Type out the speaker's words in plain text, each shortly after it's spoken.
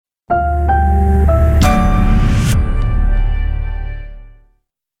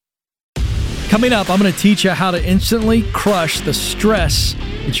Coming up, I'm going to teach you how to instantly crush the stress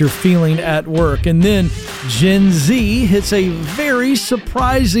that you're feeling at work. And then Gen Z hits a very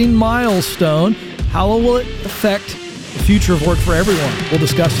surprising milestone. How will it affect the future of work for everyone? We'll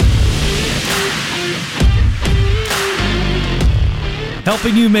discuss it.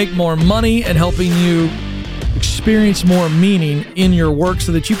 Helping you make more money and helping you experience more meaning in your work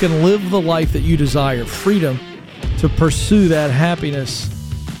so that you can live the life that you desire. Freedom to pursue that happiness,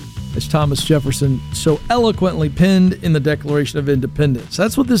 as Thomas Jefferson so eloquently penned in the Declaration of Independence.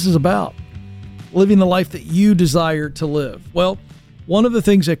 That's what this is about. Living the life that you desire to live. Well, one of the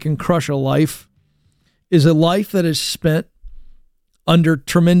things that can crush a life is a life that is spent under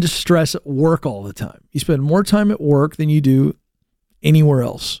tremendous stress at work all the time. You spend more time at work than you do anywhere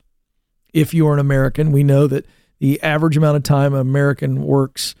else. If you are an American, we know that the average amount of time an American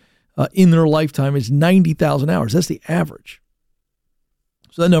works in their lifetime is 90,000 hours. That's the average.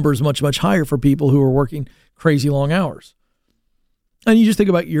 So that number is much, much higher for people who are working crazy long hours. And you just think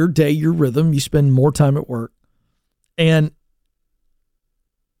about your day, your rhythm. You spend more time at work. And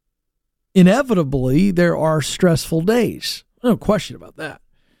inevitably, there are stressful days. No question about that.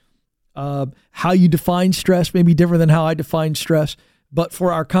 How you define stress may be different than how I define stress. But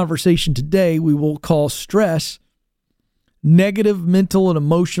for our conversation today, we will call stress negative mental and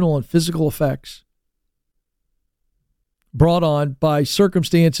emotional and physical effects brought on by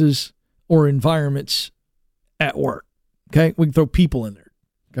circumstances or environments at work. Okay? We can throw people in there.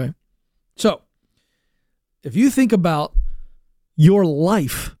 Okay? So, if you think about your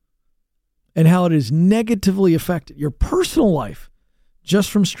life and how it is negatively affected, your personal life,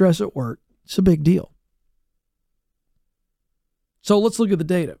 just from stress at work, it's a big deal. So let's look at the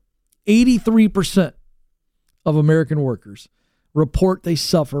data. 83% of American workers report they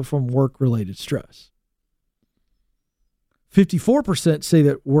suffer from work-related stress. 54% say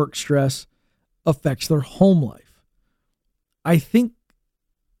that work stress affects their home life. I think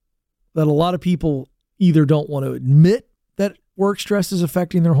that a lot of people either don't want to admit that work stress is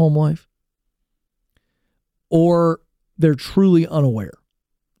affecting their home life, or they're truly unaware.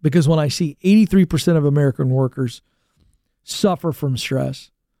 Because when I see 83% of American workers suffer from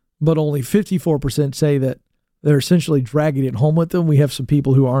stress, but only 54% say that they're essentially dragging it home with them, we have some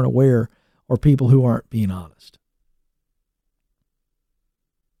people who aren't aware or people who aren't being honest.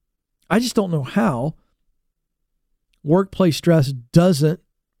 I just don't know how workplace stress doesn't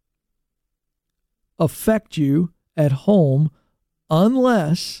affect you at home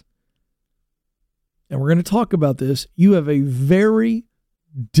unless, and we're going to talk about this, you have a very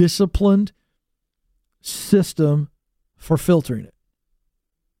disciplined system for filtering it.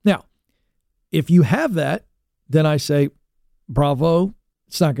 Now, if you have that, then I say, bravo,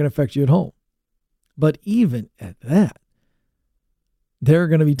 it's not going to affect you at home. But even at that, there are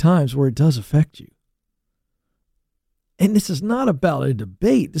going to be times where it does affect you. And this is not about a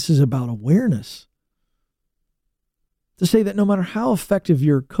debate. This is about awareness. To say that no matter how effective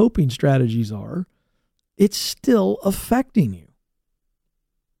your coping strategies are, it's still affecting you.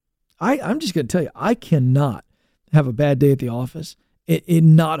 I'm just going to tell you, I cannot have a bad day at the office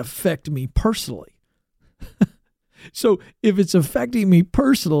and not affect me personally. So if it's affecting me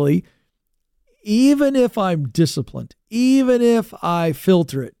personally, even if I'm disciplined, even if I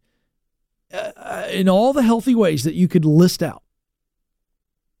filter it in all the healthy ways that you could list out,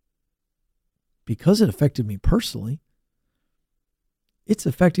 because it affected me personally, it's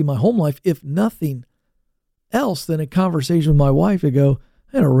affecting my home life, if nothing else than a conversation with my wife to go,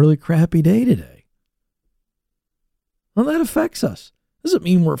 I had a really crappy day today. Well, that affects us. Doesn't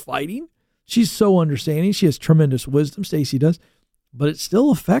mean we're fighting. She's so understanding. She has tremendous wisdom. Stacy does. But it still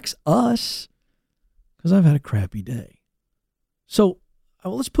affects us because I've had a crappy day. So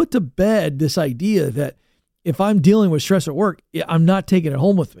let's put to bed this idea that if I'm dealing with stress at work, I'm not taking it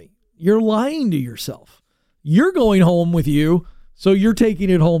home with me. You're lying to yourself. You're going home with you, so you're taking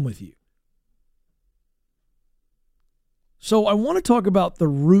it home with you. So I want to talk about the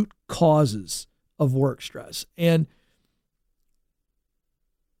root causes of work stress. And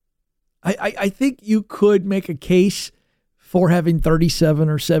I think you could make a case for having 37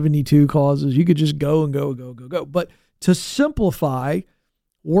 or 72 causes. You could just go and go. But to simplify,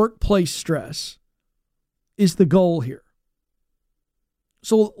 workplace stress is the goal here.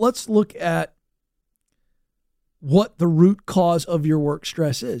 So let's look at what the root cause of your work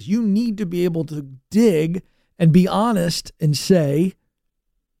stress is. You need to be able to dig and be honest and say,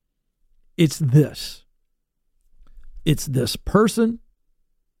 it's this. It's this person.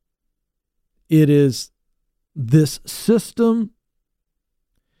 It is this system.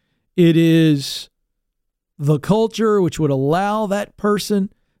 It is the culture which would allow that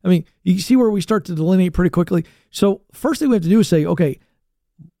person I mean, you see where we start to delineate pretty quickly. So first thing we have to do is say, okay,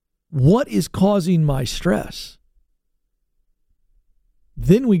 what is causing my stress?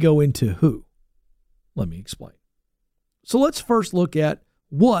 Then we go into who. Let me explain. So let's first look at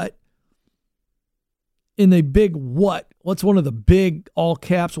what in the big what. What's one of the big all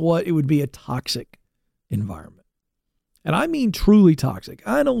caps what? It would be a toxic environment. And I mean truly toxic.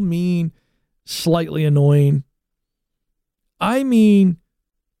 I don't mean slightly annoying. I mean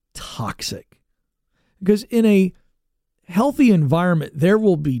toxic. Because in a healthy environment, there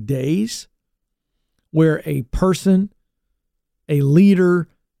will be days where a person, a leader,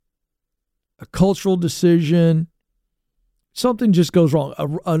 a cultural decision, something just goes wrong,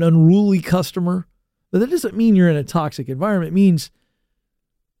 an unruly customer. But that doesn't mean you're in a toxic environment. It means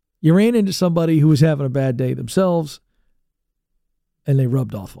you ran into somebody who was having a bad day themselves and they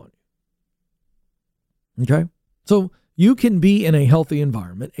rubbed off on you. Okay? So you can be in a healthy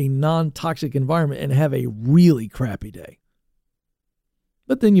environment, a non-toxic environment, and have a really crappy day.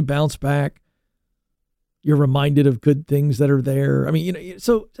 But then you bounce back. You're reminded of good things that are there. I mean,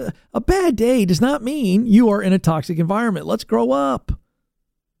 so a bad day does not mean you are in a toxic environment. Let's grow up.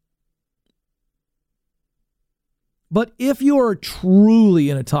 But if you are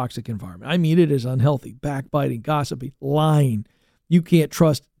truly in a toxic environment, I mean it is unhealthy, backbiting, gossiping, lying. You can't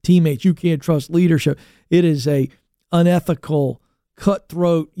trust teammates. You can't trust leadership. It is a unethical,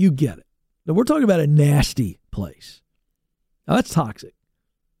 cutthroat. You get it. Now we're talking about a nasty place. Now that's toxic.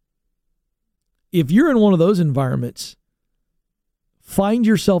 If you're in one of those environments, find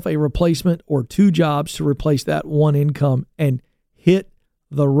yourself a replacement or two jobs to replace that one income and hit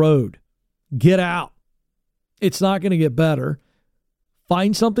the road. Get out. It's not going to get better.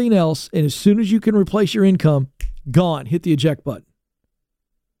 Find something else, and as soon as you can replace your income, gone. Hit the eject button.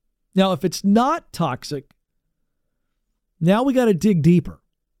 Now, if it's not toxic, now we got to dig deeper.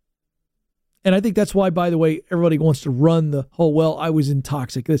 And I think that's why, by the way, everybody wants to run the whole, well, I was in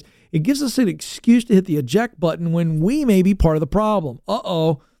toxic. It gives us an excuse to hit the eject button when we may be part of the problem.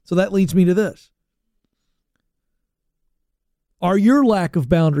 Uh-oh. So that leads me to this. Are your lack of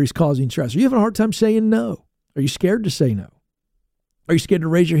boundaries causing stress? Are you having a hard time saying no? Are you scared to say no? Are you scared to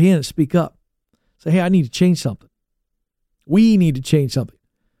raise your hand and speak up? Say, hey, I need to change something. We need to change something.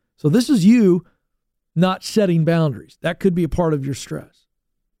 So this is you not setting boundaries. That could be a part of your stress.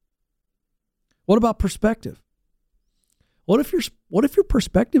 What about perspective? What if your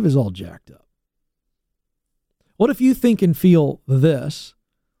perspective is all jacked up? What if you think and feel this,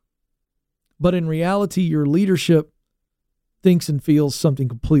 but in reality your leadership thinks and feels something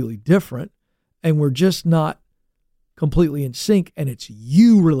completely different, and we're just not completely in sync, and it's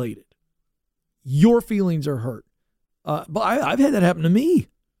you related. Your feelings are hurt. But I've had that happen to me.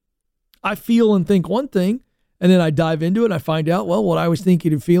 I feel and think one thing, and then I dive into it and I find out, well, what I was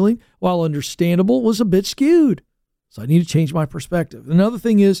thinking and feeling, while understandable, was a bit skewed. So I need to change my perspective. Another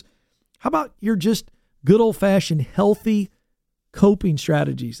thing is, how about your just good old-fashioned healthy coping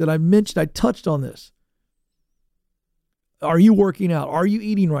strategies that I mentioned? I touched on this. Are you working out? Are you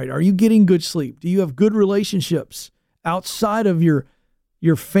eating right? Are you getting good sleep? Do you have good relationships outside of your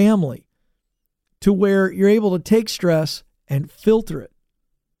family to where you're able to take stress and filter it?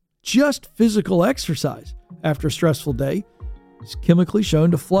 Just physical exercise after a stressful day is chemically shown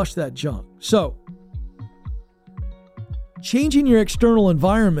to flush that junk. So, changing your external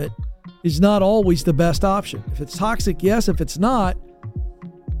environment is not always the best option. If it's toxic, yes. If it's not,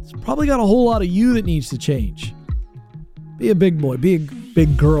 it's probably got a whole lot of you that needs to change. Be a big boy, be a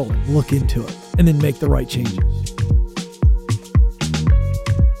big girl, and look into it, and then make the right changes.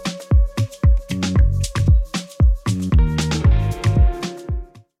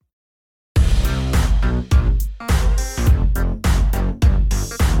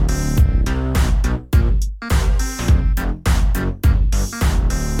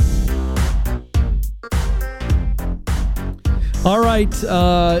 All right,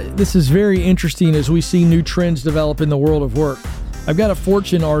 this is very interesting as we see new trends develop in the world of work. I've got a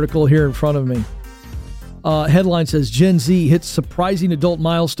Fortune article here in front of me. Headline says, Gen Z hits surprising adult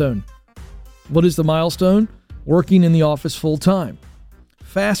milestone. What is the milestone? Working in the office full time.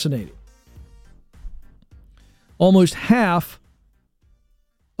 Fascinating. Almost half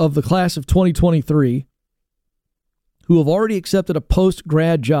of the class of 2023 who have already accepted a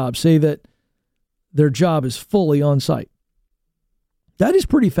post-grad job say that their job is fully on site. That is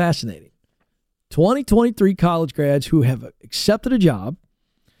pretty fascinating. 2023 college grads who have accepted a job,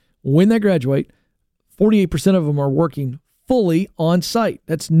 when they graduate, 48% of them are working fully on site.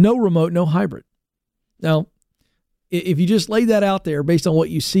 That's no remote, no hybrid. Now, if you just lay that out there based on what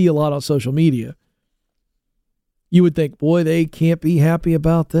you see a lot on social media, You would think, boy, they can't be happy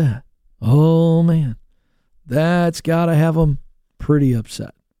about that. Oh, man, that's got to have them pretty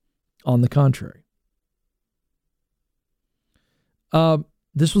upset. On the contrary.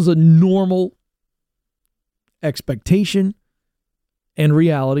 This was a normal expectation and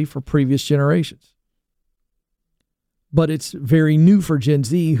reality for previous generations. But it's very new for Gen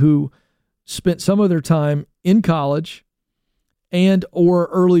Z, who spent some of their time in college and or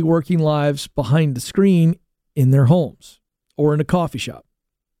early working lives behind the screen in their homes or in a coffee shop.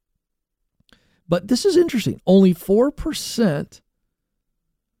 But this is interesting. Only 4%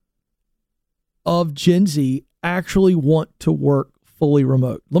 of Gen Z actually want to work fully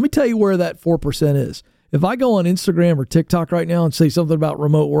remote. Let me tell you where that 4% is. If I go on Instagram or TikTok right now and say something about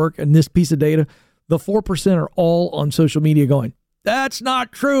remote work and this piece of data, the 4% are all on social media going, "That's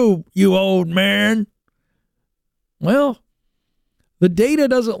not true, you old man." Well, the data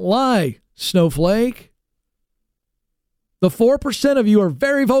doesn't lie, snowflake. The 4% of you are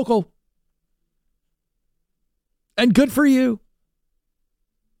very vocal. And good for you.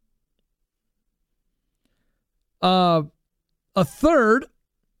 A third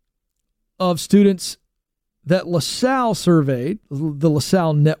of students that LaSalle surveyed, the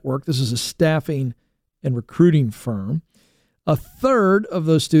LaSalle Network, this is a staffing and recruiting firm, a third of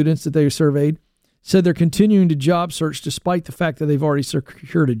those students that they surveyed said they're continuing to job search despite the fact that they've already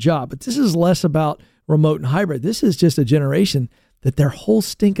secured a job. But this is less about remote and hybrid. This is just a generation that their whole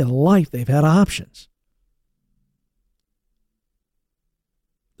stinking life they've had options.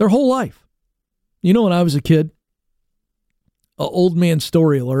 Their whole life. You know, when I was a kid, old man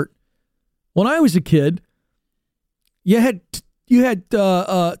story alert. When I was a kid, you had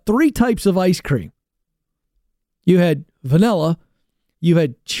three types of ice cream. You had vanilla, you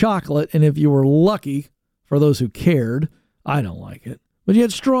had chocolate, and if you were lucky, for those who cared, I don't like it, but you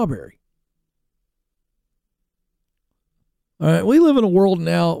had strawberry. All right, we live in a world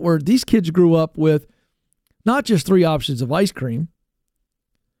now where these kids grew up with not just three options of ice cream,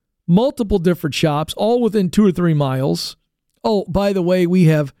 multiple different shops, all within 2 or 3 miles. Oh, by the way, we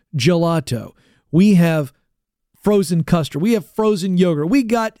have gelato. We have frozen custard. We have frozen yogurt. We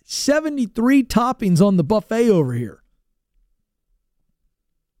got 73 toppings on the buffet over here.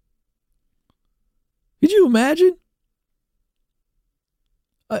 Could you imagine?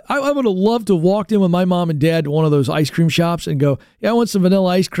 I would have loved to have walked in with my mom and dad to one of those ice cream shops and go, yeah, I want some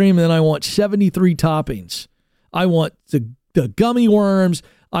vanilla ice cream, and then I want 73 toppings. I want the gummy worms.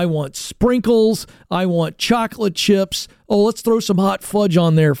 I want sprinkles. I want chocolate chips. Oh, let's throw some hot fudge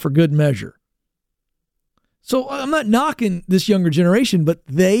on there for good measure. So I'm not knocking this younger generation, but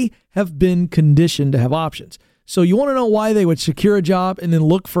they have been conditioned to have options. So you want to know why they would secure a job and then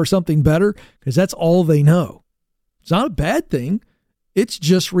look for something better? Because that's all they know. It's not a bad thing. It's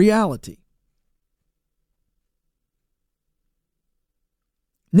just reality.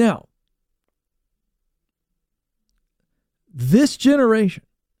 Now, this generation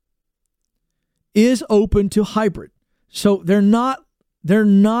is open to hybrid. So they're not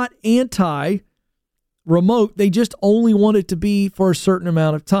anti-remote. They just only want it to be for a certain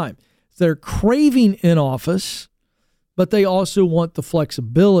amount of time. They're craving in office, but they also want the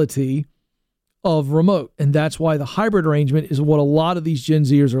flexibility of remote. And that's why the hybrid arrangement is what a lot of these Gen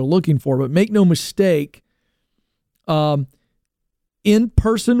Zers are looking for. But make no mistake,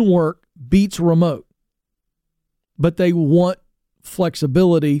 in-person work beats remote. But they want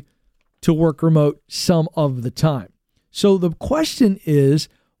flexibility to work remote some of the time. So the question is,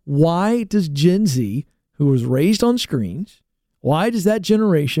 why does Gen Z, who was raised on screens, why does that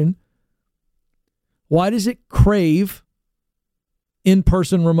generation, why does it crave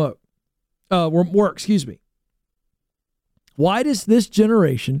in-person remote work? Why does this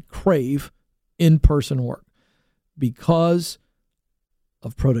generation crave in-person work? Because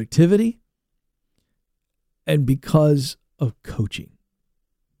of productivity and because of coaching.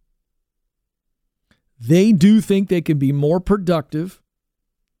 They do think they can be more productive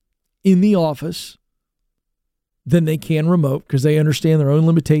in the office than they can remote because they understand their own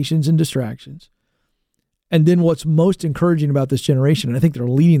limitations and distractions. And then what's most encouraging about this generation, and I think they're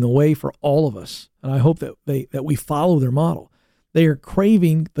leading the way for all of us, and I hope that we follow their model, they are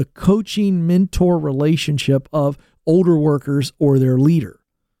craving the coaching mentor relationship of older workers or their leader.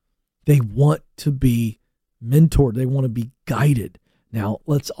 They want to be mentored. They want to be guided. Now,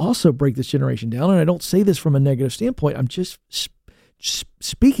 let's also break this generation down, and I don't say this from a negative standpoint. I'm just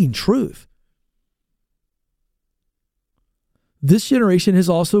speaking truth. This generation has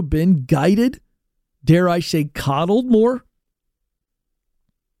also been guided, dare I say, coddled more.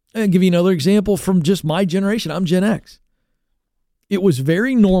 I'll give you another example from just my generation. I'm Gen X. It was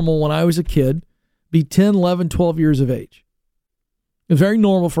very normal when I was a kid, be 10, 11, 12 years of age. It was very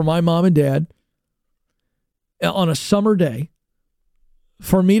normal for my mom and dad on a summer day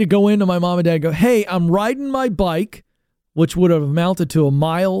for me to go into my mom and dad and go, hey, I'm riding my bike, which would have amounted to a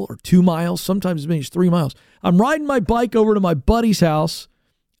mile or 2 miles, sometimes as many as 3 miles. I'm riding my bike over to my buddy's house.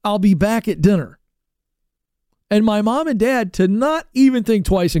 I'll be back at dinner. And my mom and dad to not even think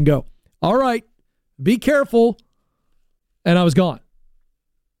twice and go, all right, be careful. And I was gone.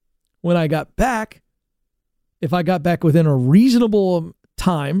 When I got back, if I got back within a reasonable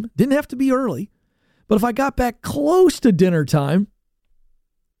time, didn't have to be early, but if I got back close to dinner time,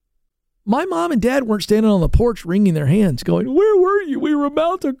 my mom and dad weren't standing on the porch wringing their hands going, where were you? We were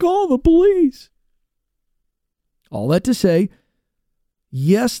about to call the police. All that to say,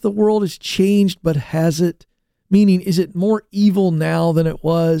 yes, the world has changed, but has it? Meaning, is it more evil now than it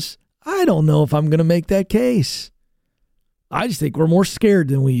was? I don't know if I'm going to make that case. I just think we're more scared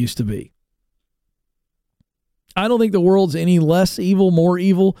than we used to be. I don't think the world's any less evil, more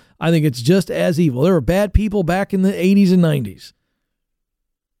evil. I think it's just as evil. There were bad people back in the 80s and 90s.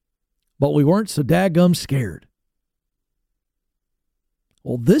 But we weren't so daggum scared.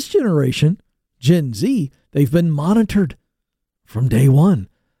 Well, this generation, Gen Z, they've been monitored from day one.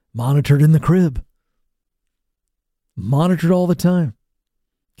 Monitored in the crib. Monitored all the time.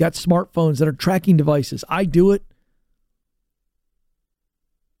 Got smartphones that are tracking devices. I do it.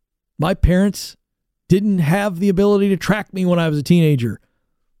 My parents didn't have the ability to track me when I was a teenager.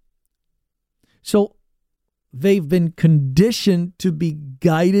 So they've been conditioned to be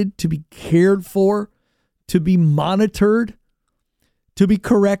guided, to be cared for, to be monitored, to be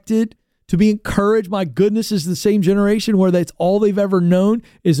corrected, to be encouraged. My goodness, is the same generation where that's all they've ever known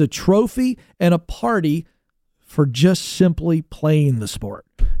is a trophy and a party for just simply playing the sport.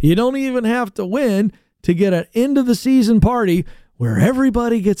 You don't even have to win to get an end of the season party where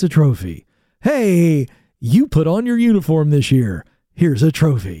everybody gets a trophy. Hey, you put on your uniform this year. Here's a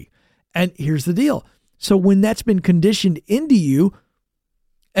trophy. And here's the deal. So when that's been conditioned into you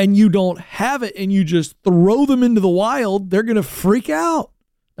and you don't have it and you just throw them into the wild, they're going to freak out.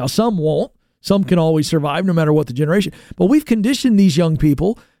 Now, some won't. Some can always survive no matter what the generation. But we've conditioned these young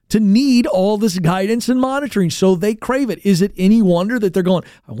people to need all this guidance and monitoring, so they crave it. Is it any wonder that they're going,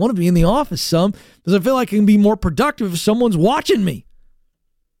 I want to be in the office some because I feel like I can be more productive if someone's watching me.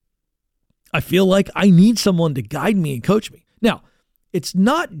 I feel like I need someone to guide me and coach me. Now, that's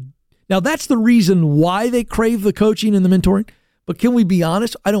the reason why they crave the coaching and the mentoring. But can we be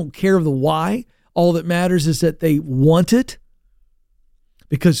honest? I don't care the why. All that matters is that they want it,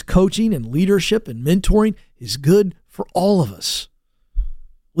 because coaching and leadership and mentoring is good for all of us.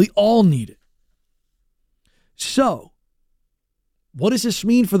 We all need it. So, what does this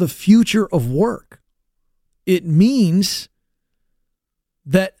mean for the future of work? It means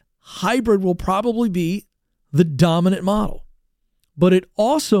that hybrid will probably be the dominant model. But it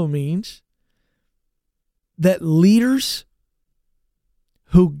also means that leaders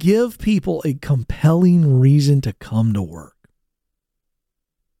who give people a compelling reason to come to work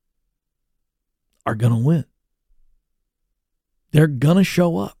are going to win. They're going to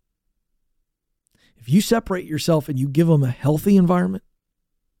show up. If you separate yourself and you give them a healthy environment,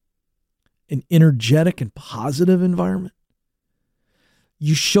 an energetic and positive environment,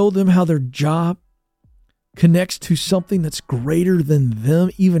 you show them how their job connects to something that's greater than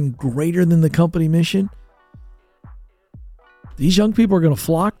them, even greater than the company mission, these young people are going to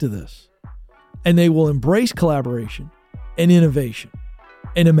flock to this. And they will embrace collaboration and innovation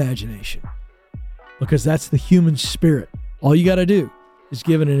and imagination, because that's the human spirit. All you got to do is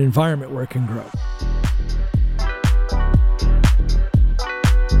give it an environment where it can grow.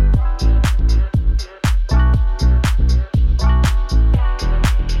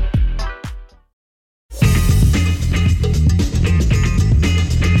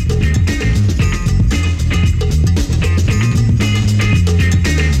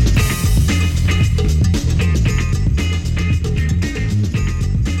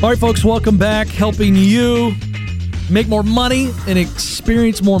 All right, folks, welcome back. Helping you make more money and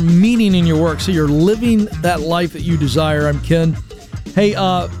experience more meaning in your work so you're living that life that you desire. I'm Ken. Hey,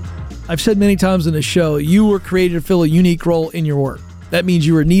 I've said many times in the show, you were created to fill a unique role in your work. That means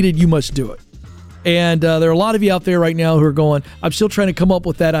you were needed, you must do it. And there are a lot of you out there right now who are going, I'm still trying to come up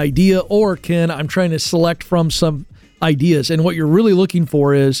with that idea, or Ken, I'm trying to select from some ideas. And what you're really looking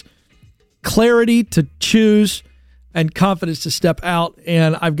for is clarity to choose and confidence to step out.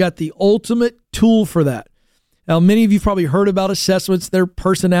 And I've got the ultimate tool for that. Now, many of you have probably heard about assessments. They're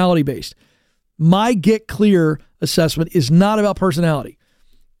personality-based. My Get Clear assessment is not about personality.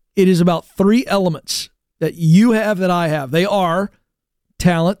 It is about 3 elements that you have that I have. They are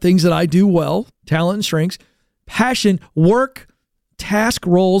talent, things that I do well, talent and strengths, passion, work, task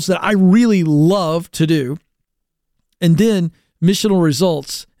roles that I really love to do, and then missional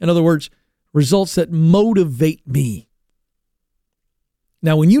results. In other words, results that motivate me.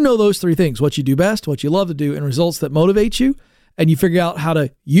 Now, when you know those three things, what you do best, what you love to do, and results that motivate you, and you figure out how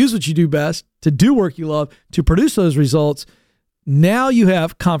to use what you do best to do work you love to produce those results, now you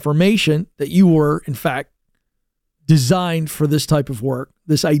have confirmation that you were, in fact, designed for this type of work,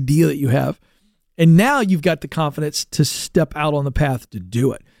 this idea that you have. And now you've got the confidence to step out on the path to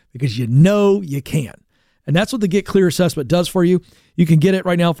do it because you know you can. And that's what the Get Clear assessment does for you. You can get it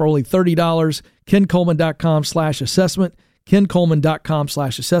right now for only $30. KenColeman.com/assessment.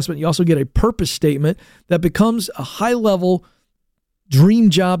 KenColeman.com/assessment. You also get a purpose statement that becomes a high-level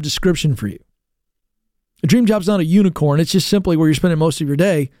dream job description for you. A dream job's not a unicorn. It's just simply where you're spending most of your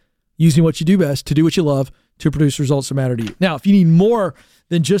day using what you do best to do what you love to produce results that matter to you. Now, if you need more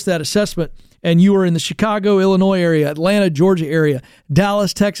than just that assessment and you are in the Chicago, Illinois area, Atlanta, Georgia area,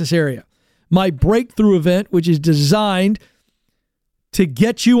 Dallas, Texas area, my breakthrough event, which is designed to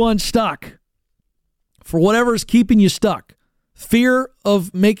get you unstuck for whatever is keeping you stuck, fear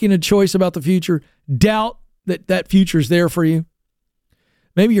of making a choice about the future, doubt that that future is there for you.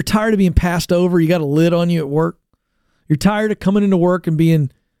 Maybe you're tired of being passed over. You got a lid on you at work. You're tired of coming into work and being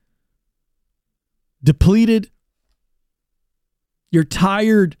depleted. You're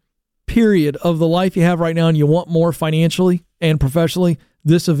tired, period, of the life you have right now, and you want more financially and professionally.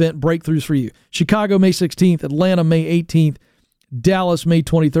 This event, Breakthroughs for you. Chicago, May 16th. Atlanta, May 18th. Dallas, May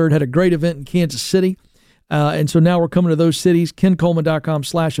 23rd. Had a great event in Kansas City. And so now we're coming to those cities.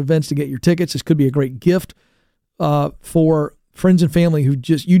 KenColeman.com/events to get your tickets. This could be a great gift for friends and family who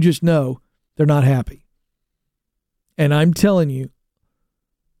you just know they're not happy. And I'm telling you,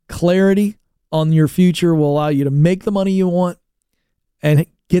 clarity on your future will allow you to make the money you want and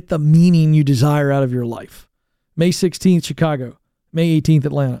get the meaning you desire out of your life. May 16th, Chicago. May 18th,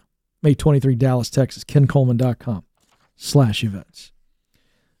 Atlanta. May 23rd, Dallas, Texas. KenColeman.com/events.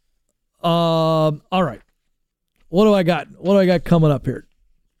 All right. What do I got? What do I got coming up here?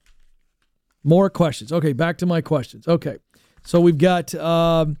 More questions. Okay, back to my questions. Okay. So we've got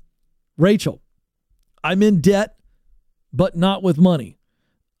Rachel. I'm in debt, but not with money.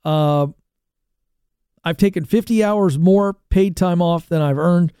 I've taken 50 hours more paid time off than I've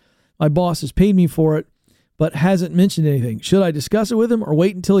earned. My boss has paid me for it, but hasn't mentioned anything. Should I discuss it with him or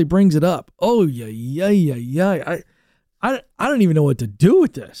wait until he brings it up? Oh, yeah. I don't even know what to do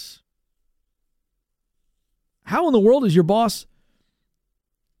with this. How in the world does your boss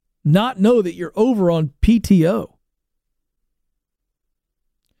not know that you're over on PTO?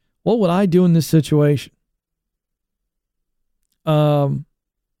 What would I do in this situation?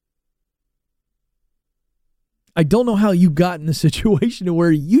 I don't know how you got in the situation to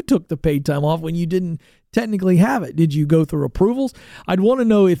where you took the paid time off when you didn't technically have it. Did you go through approvals? I'd want to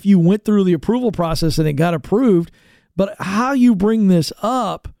know if you went through the approval process and it got approved, but how you bring this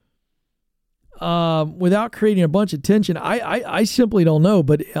up without creating a bunch of tension, I simply don't know,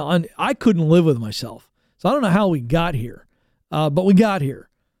 but I couldn't live with myself. So I don't know how we got here, but we got here.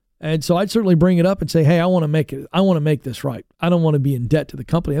 And so I'd certainly bring it up and say, hey, I want to make this right. I don't want to be in debt to the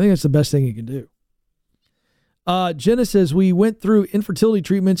company. I think that's the best thing you can do. Jenna says, we went through infertility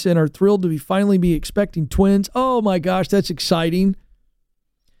treatments and are thrilled to finally be expecting twins. Oh my gosh, that's exciting.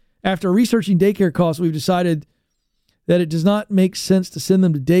 After researching daycare costs, we've decided that it does not make sense to send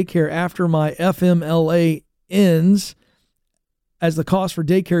them to daycare after my FMLA ends, as the cost for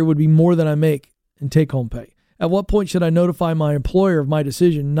daycare would be more than I make in take-home pay. At what point should I notify my employer of my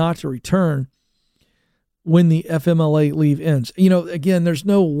decision not to return when the FMLA leave ends? You know, again, there's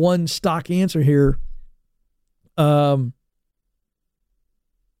no one stock answer here. But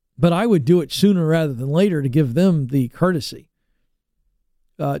I would do it sooner rather than later to give them the courtesy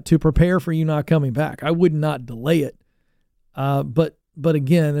to prepare for you not coming back. I would not delay it. But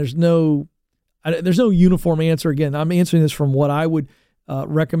again, there's no uniform answer. Again, I'm answering this from what I would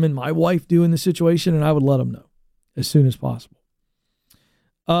recommend my wife do in the situation, and I would let them know as soon as possible.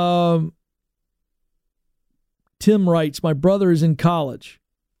 Tim writes, my brother is in college,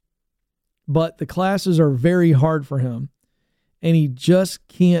 but the classes are very hard for him, and he just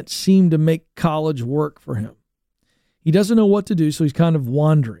can't seem to make college work for him. He doesn't know what to do, so he's kind of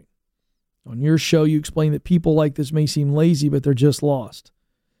wandering. On your show, you explain that people like this may seem lazy, but they're just lost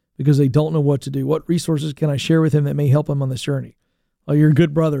because they don't know what to do. What resources can I share with him that may help him on this journey? Oh, you're a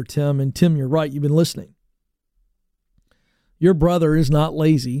good brother, Tim. And Tim, you're right. You've been listening. Your brother is not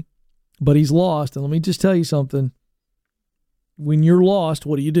lazy, but he's lost. And let me just tell you something. When you're lost,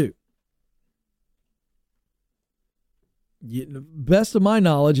 what do? Best of my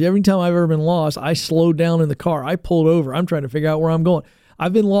knowledge, every time I've ever been lost, I slowed down in the car. I pulled over. I'm trying to figure out where I'm going.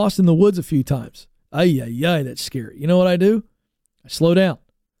 I've been lost in the woods a few times. Ay, that's scary. You know what I do? I slow down.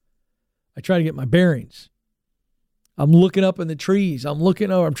 I try to get my bearings. I'm looking up in the trees. I'm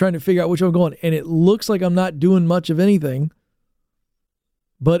looking over. I'm trying to figure out which way I'm going. And it looks like I'm not doing much of anything.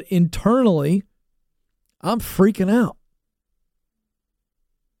 But internally, I'm freaking out.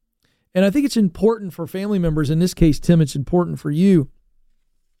 And I think it's important for family members, in this case, Tim, it's important for you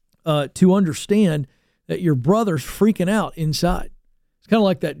to understand that your brother's freaking out inside. It's kind of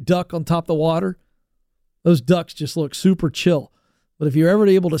like that duck on top of the water. Those ducks just look super chill. But if you're ever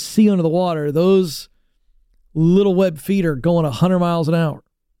able to see under the water, those little web feet are going 100 miles an hour.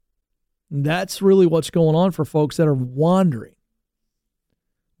 And that's really what's going on for folks that are wandering.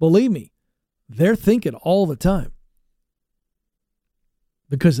 Believe me, they're thinking all the time,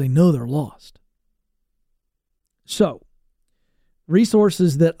 because they know they're lost. So,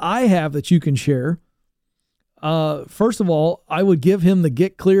 resources that I have that you can share. First of all, I would give him the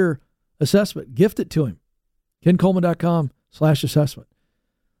Get Clear assessment. Gift it to him. KenColeman.com/assessment.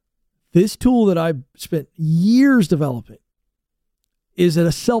 This tool that I've spent years developing is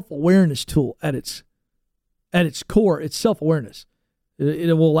a self-awareness tool at its core. It's self-awareness.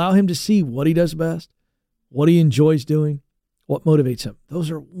 It will allow him to see what he does best, what he enjoys doing, what motivates him. Those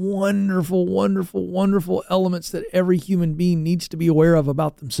are wonderful, wonderful, wonderful elements that every human being needs to be aware of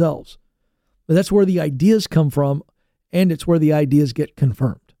about themselves. But that's where the ideas come from, and it's where the ideas get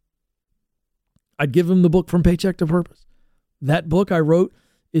confirmed. I'd give him the book From Paycheck to Purpose. That book I wrote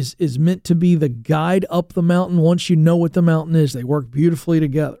is meant to be the guide up the mountain once you know what the mountain is. They work beautifully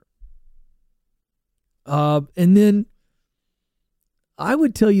together. And then I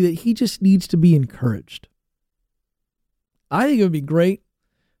would tell you that he just needs to be encouraged. I think it would be great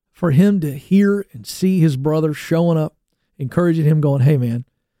for him to hear and see his brother showing up, encouraging him, going, hey, man,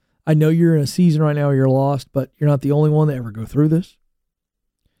 I know you're in a season right now where you're lost, but you're not the only one that ever go through this.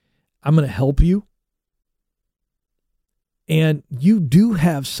 I'm going to help you. And you do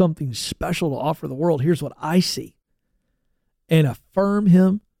have something special to offer the world. Here's what I see. And affirm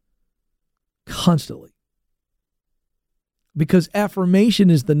him constantly. Because affirmation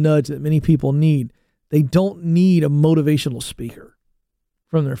is the nudge that many people need. They don't need a motivational speaker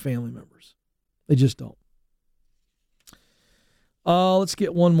from their family members. They just don't. Let's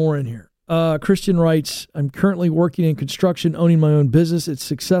get one more in here. Christian writes, I'm currently working in construction, owning my own business. It's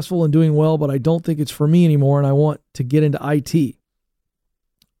successful and doing well, but I don't think it's for me anymore, and I want to get into IT.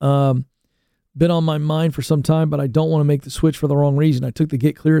 Been on my mind for some time, but I don't want to make the switch for the wrong reason. I took the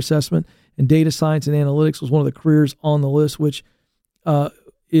Get Clear assessment, and data science and analytics was one of the careers on the list, which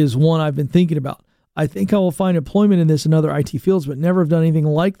is one I've been thinking about. I think I will find employment in this and other IT fields, but never have done anything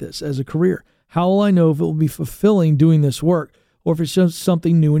like this as a career. How will I know if it will be fulfilling doing this work, or if it's just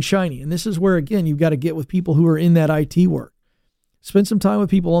something new and shiny? And this is where, again, you've got to get with people who are in that IT work. Spend some time with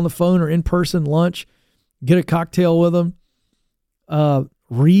people on the phone or in person, lunch, get a cocktail with them,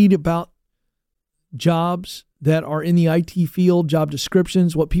 read about jobs that are in the IT field, job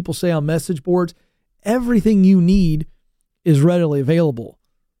descriptions, what people say on message boards. Everything you need is readily available.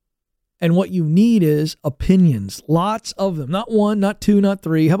 And what you need is opinions, lots of them, not one, not two, not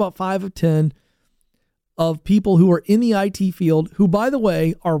three. How about 5 of 10 of people who are in the IT field who, by the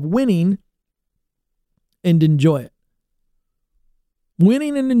way, are winning and enjoy it.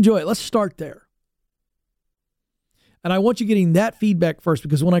 Winning and enjoy it. Let's start there. And I want you getting that feedback first,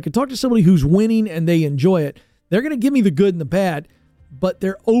 because when I can talk to somebody who's winning and they enjoy it, they're going to give me the good and the bad, but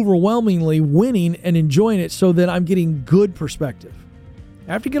they're overwhelmingly winning and enjoying it, so that I'm getting good perspective.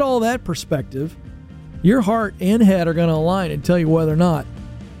 After you get all that perspective, your heart and head are going to align and tell you whether or not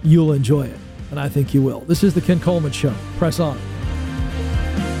you'll enjoy it. And I think you will. This is the Ken Coleman Show. Press on.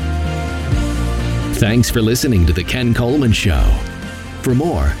 Thanks for listening to the Ken Coleman Show. For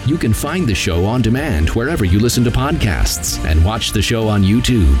more, you can find the show on demand wherever you listen to podcasts and watch the show on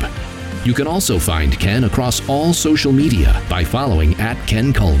YouTube. You can also find Ken across all social media by following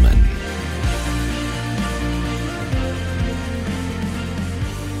 @Ken Coleman.